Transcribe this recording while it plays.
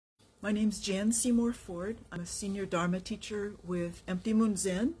My name's Jan Seymour-Ford. I'm a senior Dharma teacher with Moon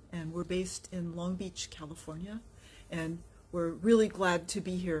Zen, and we're based in Long Beach, California. And we're really glad to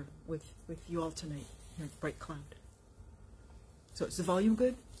be here with you all tonight here at Bright Cloud. So is the volume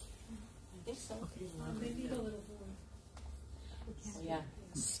good? I think so. Okay. Maybe a little more. Yeah.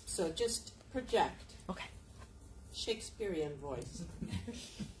 So just project. Okay. Shakespearean voice.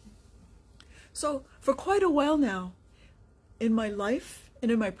 So for quite a while now, in my life and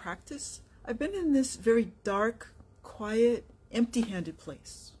in my practice, I've been in this very dark, quiet, empty-handed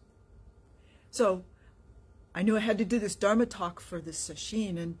place. So I knew I had to do this Dharma talk for this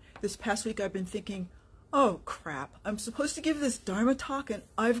session, and this past week I've been thinking, oh crap, I'm supposed to give this Dharma talk and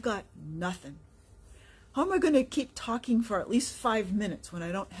I've got nothing. How am I going to keep talking for at least 5 minutes when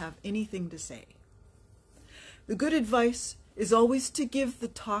I don't have anything to say? The good advice is always to give the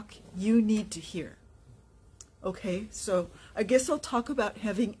talk you need to hear. Okay, so I guess I'll talk about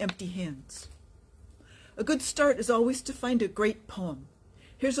having empty hands. A good start is always to find a great poem.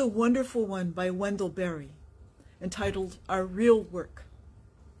 Here's a wonderful one by Wendell Berry, entitled Our Real Work.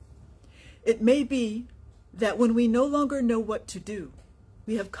 It may be that when we no longer know what to do,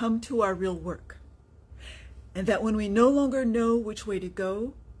 we have come to our real work. And that when we no longer know which way to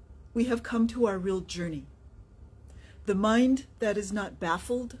go, we have come to our real journey. The mind that is not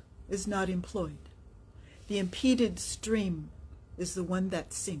baffled is not employed. The impeded stream is the one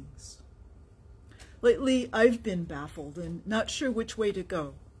that sings. Lately, I've been baffled and not sure which way to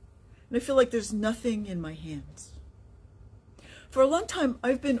go, and I feel like there's nothing in my hands. For a long time,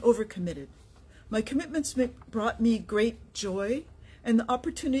 I've been overcommitted. My commitments brought me great joy and the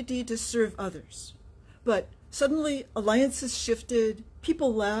opportunity to serve others. But suddenly, alliances shifted,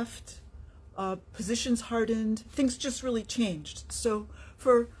 people left, positions hardened, things just really changed. So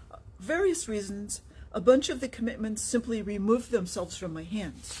for various reasons, a bunch of the commitments simply removed themselves from my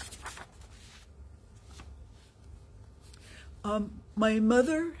hands. My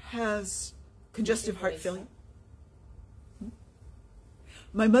mother has congestive heart failure.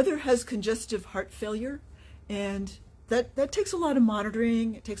 My mother has congestive heart failure, and that takes a lot of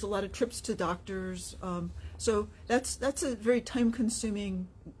monitoring. It takes a lot of trips to doctors. So that's a very time-consuming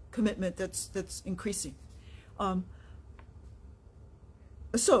commitment that's increasing.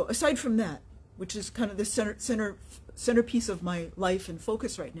 So aside from that, which is kind of the centerpiece of my life and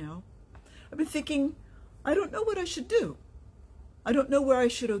focus right now, I've been thinking, I don't know what I should do. I don't know where I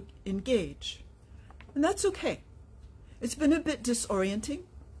should engage. And that's okay. It's been a bit disorienting,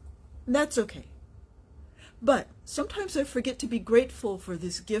 and that's okay. But sometimes I forget to be grateful for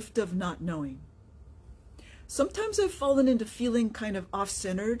this gift of not knowing. Sometimes I've fallen into feeling kind of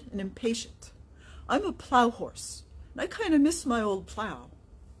off-centered and impatient. I'm a plow horse, and I kind of miss my old plow.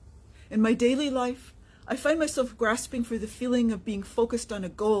 In my daily life, I find myself grasping for the feeling of being focused on a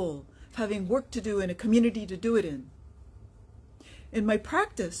goal, of having work to do and a community to do it in. In my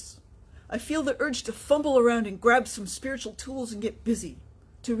practice, I feel the urge to fumble around and grab some spiritual tools and get busy,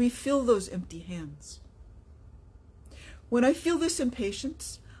 to refill those empty hands. When I feel this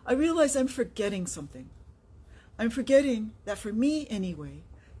impatience, I realize I'm forgetting something. I'm forgetting that for me anyway,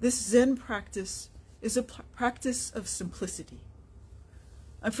 this Zen practice is a practice of simplicity.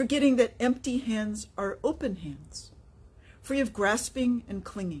 I'm forgetting that empty hands are open hands, free of grasping and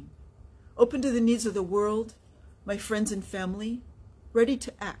clinging, open to the needs of the world, my friends and family, ready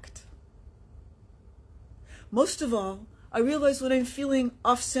to act. Most of all, I realize when I'm feeling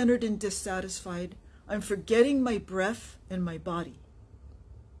off-centered and dissatisfied, I'm forgetting my breath and my body.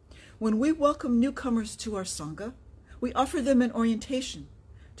 When we welcome newcomers to our Sangha, we offer them an orientation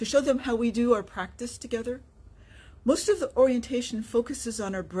to show them how we do our practice together. Most of the orientation focuses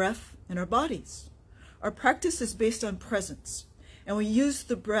on our breath and our bodies. Our practice is based on presence, and we use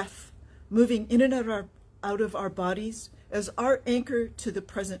the breath moving in and out of our bodies as our anchor to the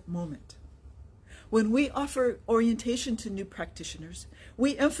present moment. When we offer orientation to new practitioners,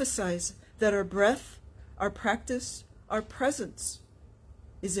 we emphasize that our breath, our practice, our presence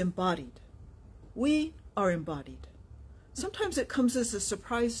is embodied. We are embodied. Sometimes it comes as a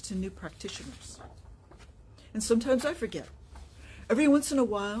surprise to new practitioners. And sometimes I forget. Every once in a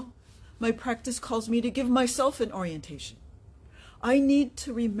while, my practice calls me to give myself an orientation. I need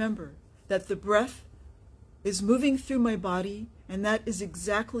to remember that the breath is moving through my body, and that is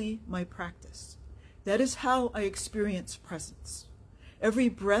exactly my practice. That is how I experience presence. Every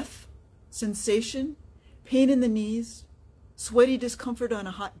breath, sensation, pain in the knees, sweaty discomfort on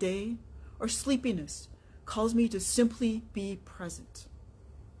a hot day, or sleepiness calls me to simply be present.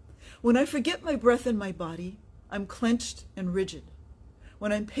 When I forget my breath and my body, I'm clenched and rigid.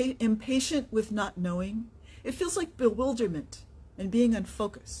 When I'm impatient with not knowing, it feels like bewilderment and being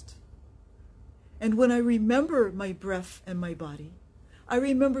unfocused. And when I remember my breath and my body, I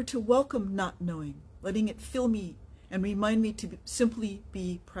remember to welcome not knowing, letting it fill me and remind me to simply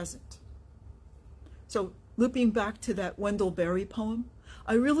be present. So looping back to that Wendell Berry poem,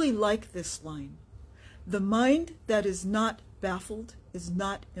 I really like this line. The mind that is not baffled is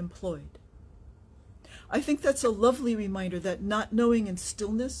not employed. I think that's a lovely reminder that not knowing and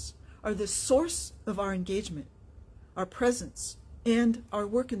stillness are the source of our engagement, our presence, and our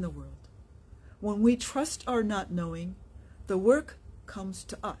work in the world. When we trust our not knowing, the work comes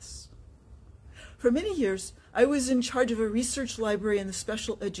to us. For many years, I was in charge of a research library in the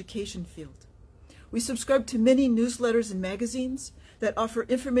special education field. We subscribed to many newsletters and magazines that offer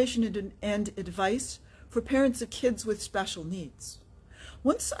information and advice for parents of kids with special needs.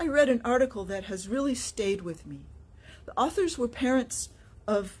 Once I read an article that has really stayed with me. The authors were parents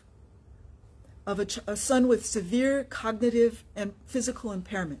of a son with severe cognitive and physical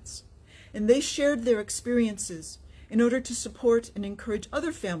impairments, and they shared their experiences in order to support and encourage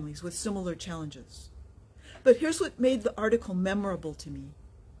other families with similar challenges. But here's what made the article memorable to me.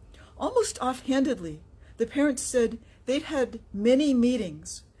 Almost offhandedly, the parents said they'd had many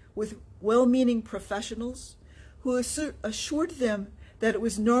meetings with well-meaning professionals who assured them that it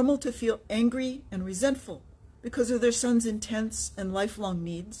was normal to feel angry and resentful because of their son's intense and lifelong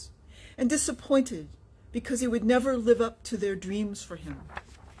needs, and disappointed because he would never live up to their dreams for him.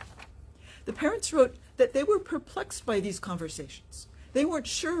 The parents wrote that they were perplexed by these conversations. They weren't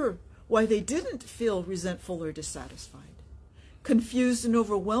sure why they didn't feel resentful or dissatisfied, confused and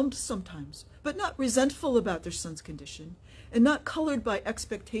overwhelmed sometimes, but not resentful about their son's condition, and not colored by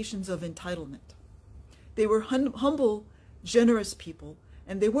expectations of entitlement. They were humble, generous people,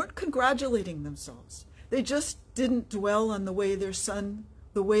 and they weren't congratulating themselves. They just didn't dwell on the ways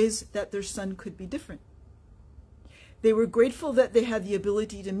that their son could be different. They were grateful that they had the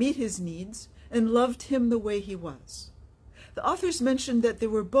ability to meet his needs and loved him the way he was. The authors mentioned that they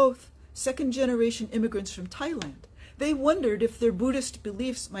were both second-generation immigrants from Thailand. They wondered if their Buddhist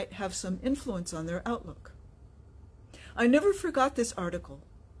beliefs might have some influence on their outlook. I never forgot this article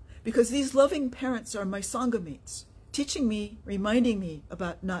because these loving parents are my Sangha mates, teaching me, reminding me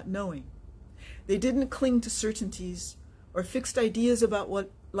about not knowing. They didn't cling to certainties or fixed ideas about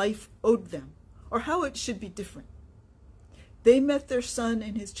what life owed them or how it should be different. They met their son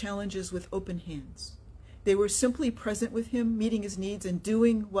and his challenges with open hands. They were simply present with him, meeting his needs and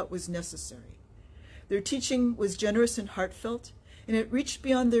doing what was necessary. Their teaching was generous and heartfelt, and it reached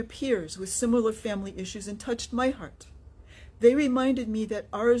beyond their peers with similar family issues and touched my heart. They reminded me that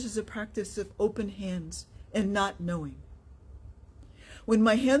ours is a practice of open hands and not knowing. When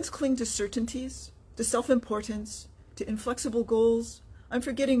my hands cling to certainties, to self-importance, to inflexible goals, I'm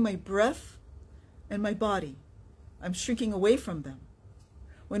forgetting my breath and my body. I'm shrinking away from them.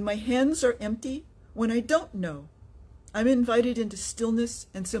 When my hands are empty, when I don't know, I'm invited into stillness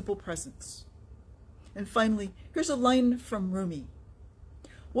and simple presence. And finally, here's a line from Rumi.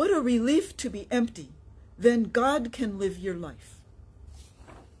 What a relief to be empty. Then God can live your life.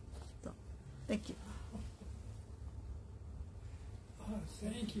 So, thank you.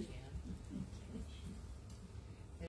 Thank you.